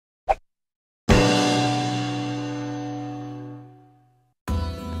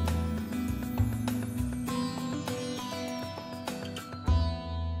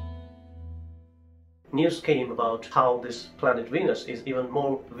news came about how this planet Venus is even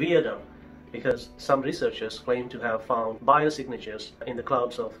more weirder, because some researchers claim to have found biosignatures in the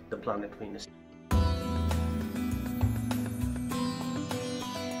clouds of the planet Venus.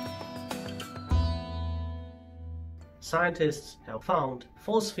 Scientists have found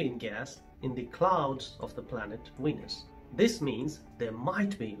phosphine gas in the clouds of the planet Venus. This means there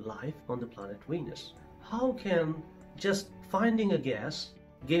might be life on the planet Venus. How can just finding a gas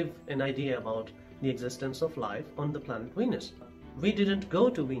give an idea about the existence of life on the planet Venus? We didn't go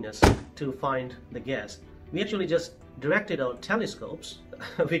to Venus to find the gas. We actually just directed our telescopes.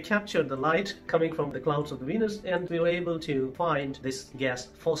 We captured the light coming from the clouds of Venus, and we were able to find this gas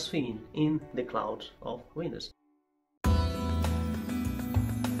phosphine in the clouds of Venus.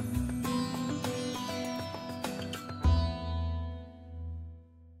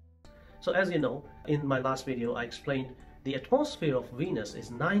 So as you know, in my last video I explained the atmosphere of Venus is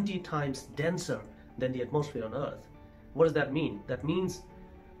 90 times denser than the atmosphere on Earth. What does that mean? That means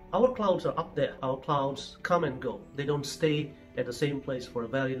our clouds are up there. Our clouds come and go. They don't stay at the same place for a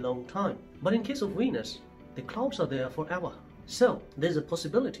very long time. But in case of Venus, the clouds are there forever. So there's a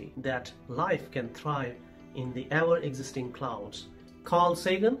possibility that life can thrive in the ever-existing clouds. Carl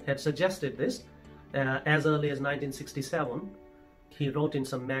Sagan had suggested this as early as 1967. He wrote in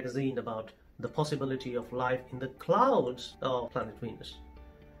some magazine about the possibility of life in the clouds of planet Venus.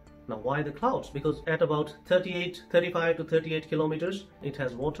 Now, why the clouds? Because at about 35 to 38 kilometers, it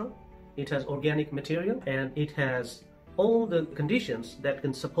has water, it has organic material, and it has all the conditions that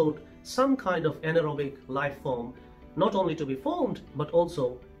can support some kind of anaerobic life form, not only to be formed, but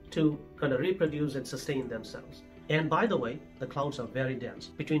also to kind of reproduce and sustain themselves. And by the way, the clouds are very dense,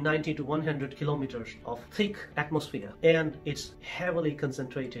 between 90 to 100 kilometers of thick atmosphere, and it's heavily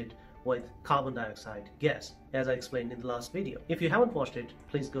concentrated with carbon dioxide gas, as I explained in the last video. If you haven't watched it,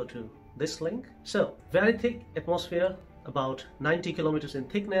 please go to this link. So, very thick atmosphere, about 90 kilometers in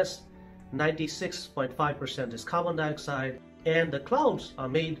thickness, 96.5% is carbon dioxide, and the clouds are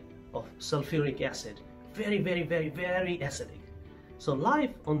made of sulfuric acid. Very, very, very, very acidic. So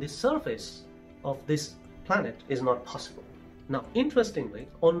life on the surface of this planet is not possible. Now, interestingly,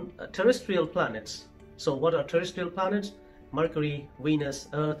 on terrestrial planets, so what are terrestrial planets? Mercury, Venus,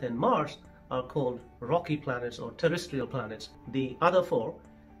 Earth, and Mars are called rocky planets or terrestrial planets. The other four,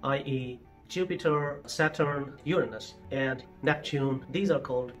 i.e. Jupiter, Saturn, Uranus, and Neptune, these are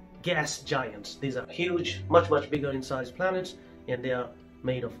called gas giants. These are huge, much, much bigger in size planets, and they are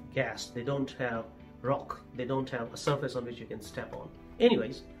made of gas. They don't have rock. They don't have a surface on which you can step on.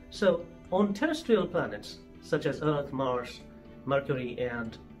 Anyways, so on terrestrial planets such as Earth, Mars, Mercury,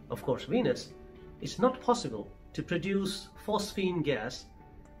 and of course Venus, it's not possible to produce phosphine gas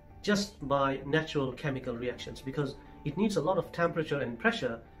just by natural chemical reactions, because it needs a lot of temperature and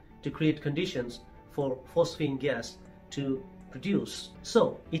pressure to create conditions for phosphine gas to produce.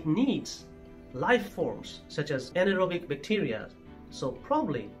 So it needs life forms such as anaerobic bacteria. So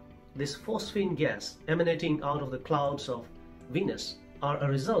probably this phosphine gas emanating out of the clouds of Venus are a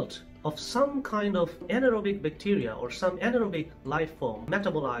result of some kind of anaerobic bacteria or some anaerobic life form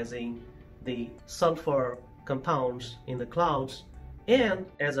metabolizing the sulfur compounds in the clouds, and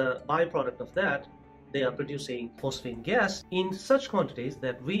as a byproduct of that, they are producing phosphine gas in such quantities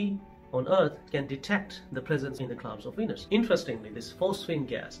that we on Earth can detect the presence in the clouds of Venus. Interestingly, this phosphine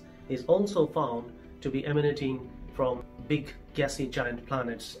gas is also found to be emanating from big gassy giant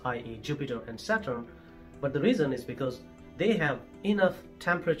planets, i.e. Jupiter and Saturn, but the reason is because they have enough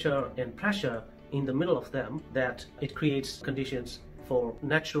temperature and pressure in the middle of them that it creates conditions for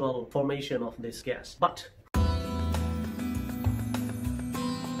natural formation of this gas. But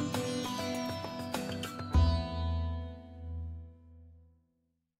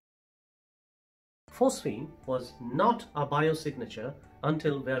phosphine was not a biosignature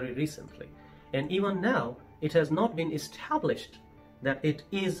until very recently, and even now it has not been established that it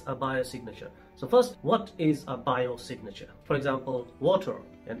is a biosignature. So first, what is a biosignature? For example, water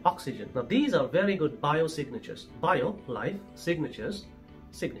and oxygen. Now these are very good biosignatures. Bio, life, signatures,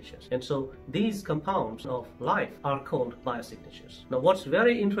 signatures. And so these compounds of life are called biosignatures. Now what's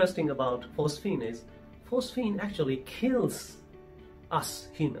very interesting about phosphine is phosphine actually kills us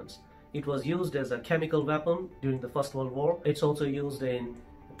humans. It was used as a chemical weapon during the First World War. It's also used in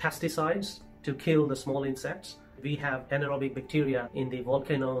pesticides to kill the small insects. We have anaerobic bacteria in the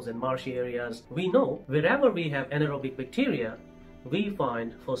volcanoes and marshy areas. We know wherever we have anaerobic bacteria, we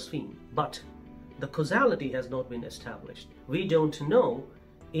find phosphine. But the causality has not been established. We don't know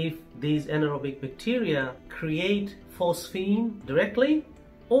if these anaerobic bacteria create phosphine directly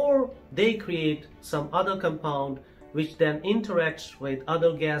or they create some other compound which then interacts with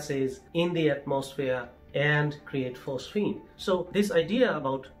other gases in the atmosphere and create phosphine. So this idea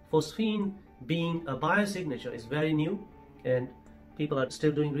about phosphine being a biosignature is very new, and people are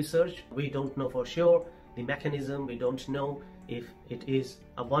still doing research. We don't know for sure the mechanism. We don't know if it is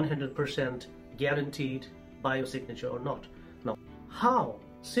a 100% guaranteed biosignature or not. Now, how,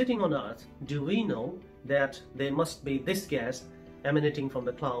 sitting on Earth, do we know that there must be this gas emanating from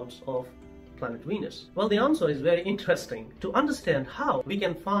the clouds of planet Venus? Well, the answer is very interesting. To understand how, we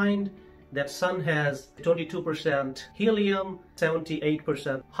can find that Sun has 22% helium,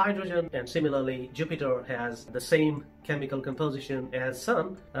 78% hydrogen, and similarly Jupiter has the same chemical composition as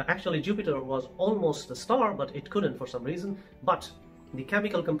Sun. Actually, Jupiter was almost a star, but it couldn't for some reason. But the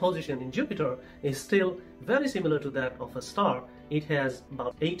chemical composition in Jupiter is still very similar to that of a star. It has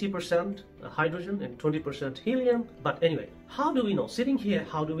about 80% hydrogen and 20% helium. But anyway, how do we know? Sitting here,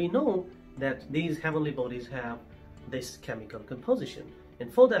 how do we know that these heavenly bodies have this chemical composition?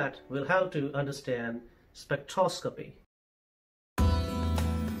 And for that, we'll have to understand spectroscopy.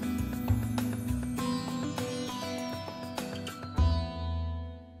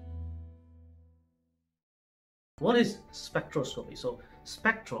 What is spectroscopy? So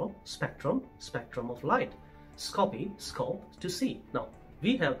spectrum, spectrum of light. Scopy, scope, to see. Now,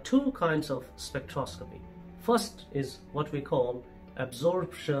 we have two kinds of spectroscopy. First is what we call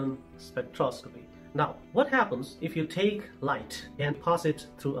absorption spectroscopy. Now, what happens if you take light and pass it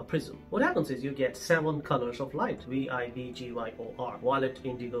through a prism? What happens is you get 7 colors of light: VIBGYOR, violet,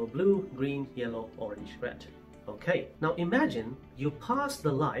 indigo, blue, green, yellow, orange, red. Okay, now imagine you pass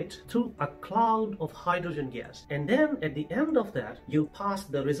the light through a cloud of hydrogen gas, and then at the end of that, you pass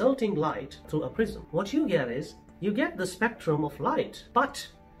the resulting light through a prism. What you get is, you get the spectrum of light, but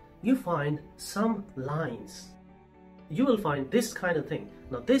you find some lines. You will find this kind of thing.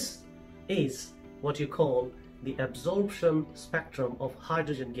 Now, this is what you call the absorption spectrum of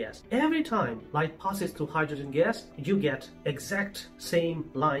hydrogen gas. Every time light passes through hydrogen gas, you get exact same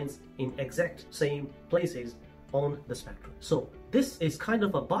lines in exact same places on the spectrum. So this is kind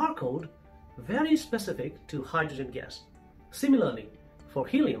of a barcode, very specific to hydrogen gas. Similarly, for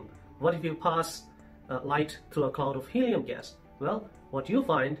helium, what if you pass light through a cloud of helium gas? Well, what you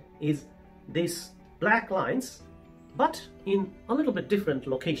find is these black lines, but in a little bit different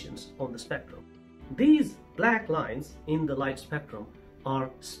locations on the spectrum. These black lines in the light spectrum are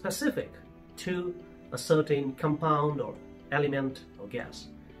specific to a certain compound or element or gas.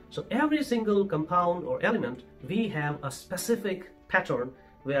 So every single compound or element, we have a specific pattern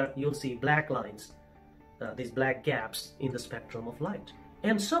where you'll see black lines, these black gaps in the spectrum of light.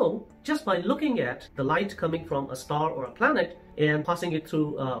 And so, just by looking at the light coming from a star or a planet and passing it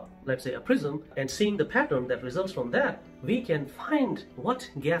through, let's say, a prism, and seeing the pattern that results from that, we can find what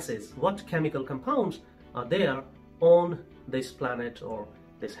gases, what chemical compounds are there on this planet or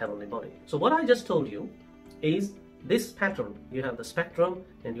this heavenly body. So what I just told you is this pattern. You have the spectrum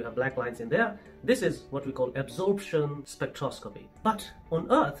and you have black lines in there. This is what we call absorption spectroscopy. But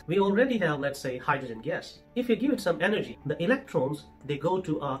on Earth, we already have, let's say, hydrogen gas. If you give it some energy, the electrons, they go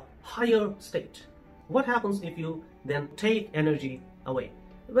to a higher state. What happens if you then take energy away?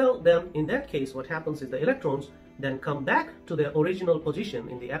 Well, then in that case, what happens is the electrons then come back to their original position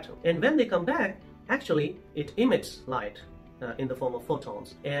in the atom. And when they come back, actually, it emits light in the form of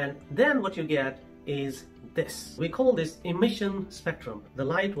photons. And then what you get is this. We call this emission spectrum. The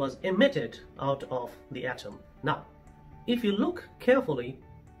light was emitted out of the atom. Now, if you look carefully,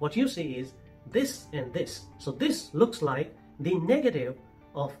 what you see is this and this. So this looks like the negative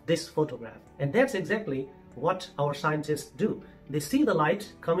of this photograph. And that's exactly what our scientists do. They see the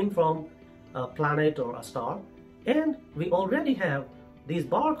light coming from a planet or a star, and we already have these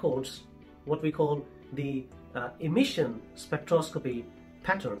barcodes, what we call the emission spectroscopy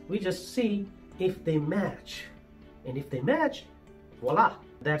pattern. We just see if they match, and if they match, voila,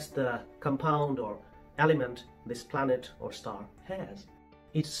 that's the compound or element this planet or star has.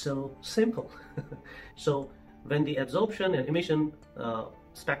 It's so simple. So when the absorption and emission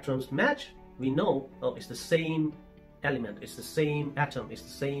spectrums match, we know, oh, it's the same element, it's the same atom, it's the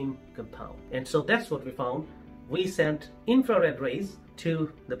same compound. And so that's what we found. We sent infrared rays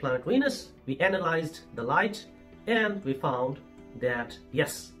to the planet Venus, we analyzed the light, and we found that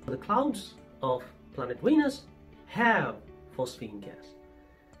yes, the clouds of planet Venus have phosphine gas.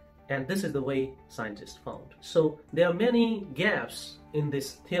 And this is the way scientists found. So there are many gaps in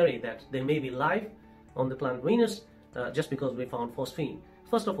this theory that there may be life on the planet Venus just because we found phosphine.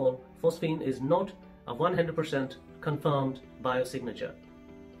 First of all, phosphine is not a 100% confirmed biosignature.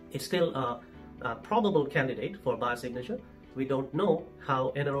 It's still a probable candidate for biosignature. We don't know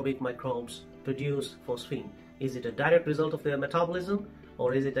how anaerobic microbes produce phosphine. Is it a direct result of their metabolism,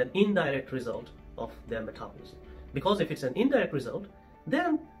 or is it an indirect result of their metabolism? Because if it's an indirect result,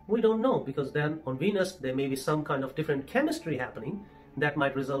 then we don't know, because then on Venus there may be some kind of different chemistry happening that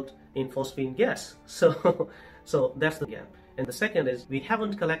might result in phosphine gas. So that's the gap. And the second is we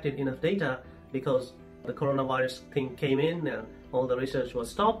haven't collected enough data because the coronavirus thing came in and all the research was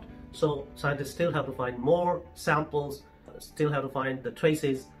stopped. So scientists still have to find more samples, still have to find the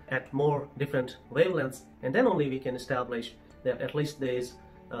traces at more different wavelengths, and then only we can establish that at least there is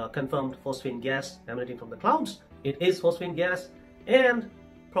confirmed phosphine gas emanating from the clouds. It is phosphine gas, and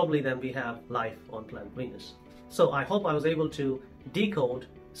probably then we have life on planet Venus. So I hope I was able to decode,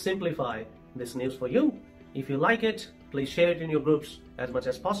 simplify this news for you. If you like it, please share it in your groups as much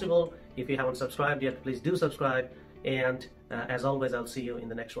as possible. If you haven't subscribed yet, please do subscribe. And as always, I'll see you in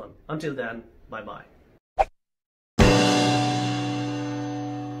the next one. Until then, bye-bye.